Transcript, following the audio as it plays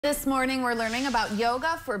This morning, we're learning about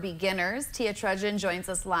yoga for beginners. Tia Trudgeon joins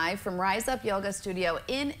us live from Rise Up Yoga Studio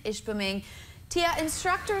in Ishpeming. Tia,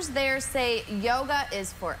 instructors there say yoga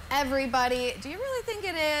is for everybody. Do you really think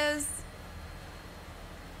it is?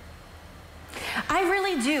 I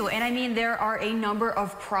really do, and I mean there are a number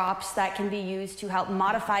of props that can be used to help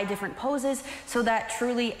modify different poses so that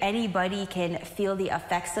truly anybody can feel the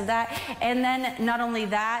effects of that. And then not only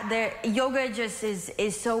that, yoga just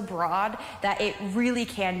is so broad that it really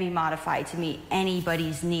can be modified to meet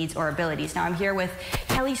anybody's needs or abilities. Now I'm here with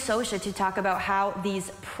Kellie Socia to talk about how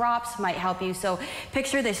these props might help you. So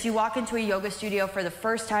picture this, you walk into a yoga studio for the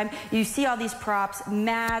first time, you see all these props,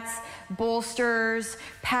 mats, bolsters,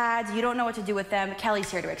 pads, you don't know what to do with them.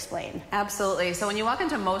 Kellie's here to explain. Absolutely. So when you walk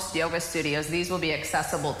into most yoga studios, these will be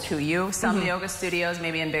accessible to you. Some yoga studios,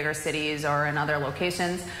 maybe in bigger cities or in other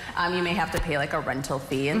locations, you may have to pay like a rental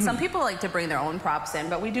fee. And some people like to bring their own props in,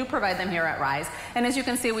 but we do provide them here at Rise. And as you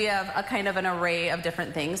can see, we have a kind of an array of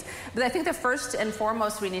different things. But I think the first and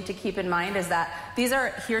foremost we need to keep in mind is that these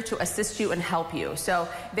are here to assist you and help you. So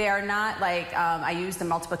they are not like, I used the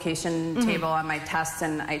multiplication table on my test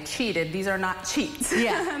and I cheated. These are not cheats.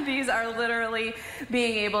 Yeah. These are literally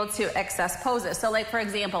being able to access poses. So like, for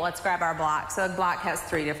example, let's grab our block. So a block has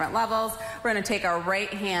 3 different levels. We're going to take our right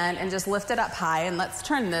hand and just lift it up high, and let's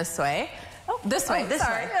turn this way. Oh, this way.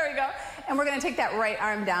 Sorry. There we go. And we're going to take that right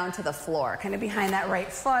arm down to the floor, kind of behind that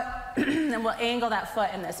right foot, and we'll angle that foot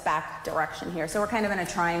in this back direction here. So we're kind of in a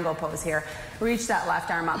triangle pose here. Reach that left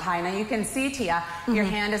arm up high. Now you can see, Tia, your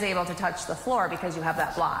hand is able to touch the floor because you have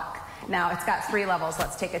that block. Now it's got 3 levels.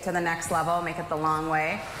 Let's take it to the next level, make it the long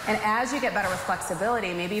way. And as you get better with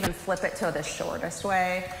flexibility, maybe even flip it to the shortest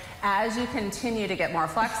way. As you continue to get more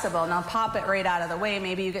flexible, now pop it right out of the way.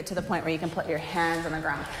 Maybe you get to the point where you can put your hands on the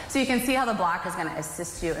ground. So you can see how the block is going to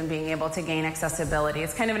assist you in being able to gain accessibility.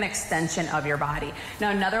 It's kind of an extension of your body. Now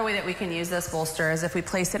another way that we can use this bolster is if we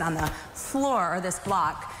place it on the floor, or this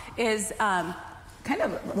block, is kind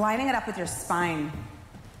of lining it up with your spine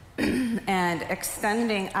and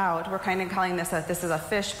extending out. We're kind of calling this this is a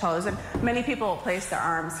fish pose, and many people will place their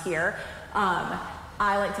arms here.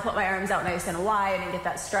 I like to put my arms out nice and wide and get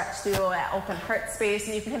that stretch through that open heart space,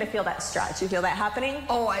 and you can kind of feel that stretch. You feel that happening?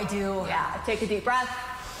 Oh, I do. Yeah, take a deep breath,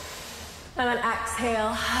 and then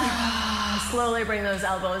exhale. Slowly bring those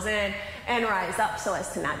elbows in and rise up so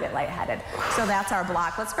as to not get lightheaded. So that's our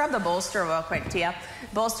block. Let's grab the bolster real quick, Tia.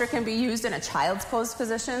 Bolster can be used in a child's pose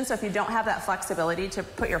position, so if you don't have that flexibility to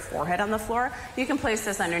put your forehead on the floor, you can place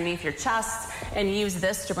this underneath your chest and use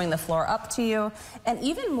this to bring the floor up to you. And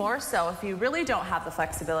even more so, if you really don't have the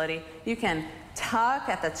flexibility, you can tuck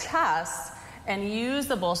at the chest and use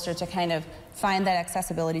the bolster to kind of find that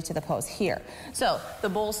accessibility to the pose here. So the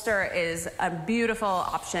bolster is a beautiful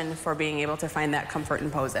option for being able to find that comfort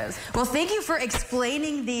in poses. Well, thank you for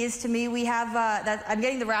explaining these to me. We have, I'm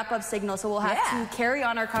getting the wrap-up signal, so we'll have to carry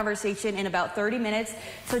on our conversation in about 30 minutes.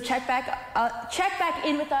 So check back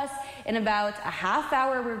in with us in about a half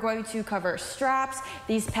hour. We're going to cover straps,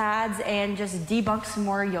 these pads, and just debunk some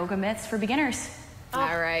more yoga myths for beginners.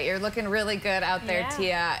 All right, you're looking really good out there,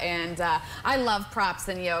 Tia, and I love props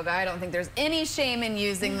in yoga. I don't think there's any shame in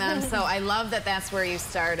using them, so I love that that's where you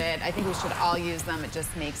started. I think we should all use them. It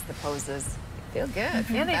just makes the poses feel good.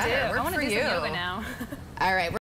 Yeah, they do. I want to do some yoga now. All right.